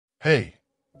Hey,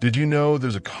 did you know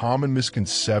there's a common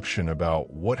misconception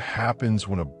about what happens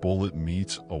when a bullet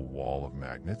meets a wall of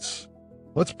magnets?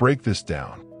 Let's break this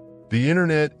down. The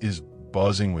internet is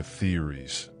buzzing with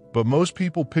theories, but most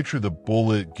people picture the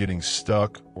bullet getting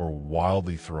stuck or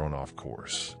wildly thrown off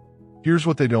course. Here's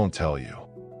what they don't tell you.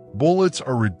 Bullets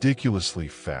are ridiculously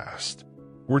fast.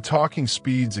 We're talking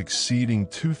speeds exceeding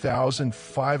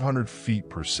 2,500 feet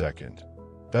per second.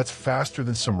 That's faster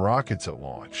than some rockets at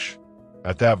launch.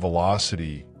 At that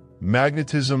velocity,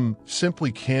 magnetism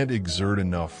simply can't exert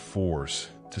enough force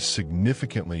to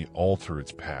significantly alter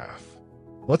its path.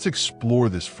 Let's explore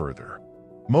this further.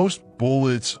 Most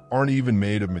bullets aren't even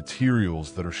made of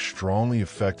materials that are strongly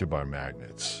affected by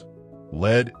magnets.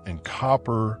 Lead and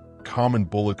copper, common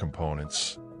bullet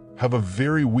components, have a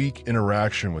very weak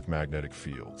interaction with magnetic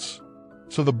fields.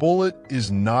 So the bullet is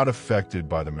not affected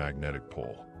by the magnetic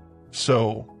pull.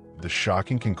 So, the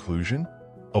shocking conclusion?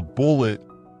 A bullet,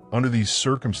 under these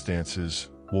circumstances,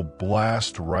 will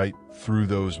blast right through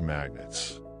those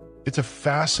magnets. It's a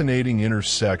fascinating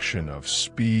intersection of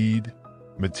speed,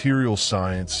 material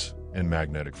science, and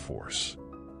magnetic force.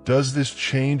 Does this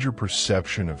change your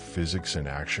perception of physics in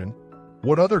action?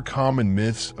 What other common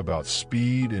myths about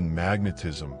speed and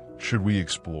magnetism should we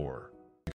explore?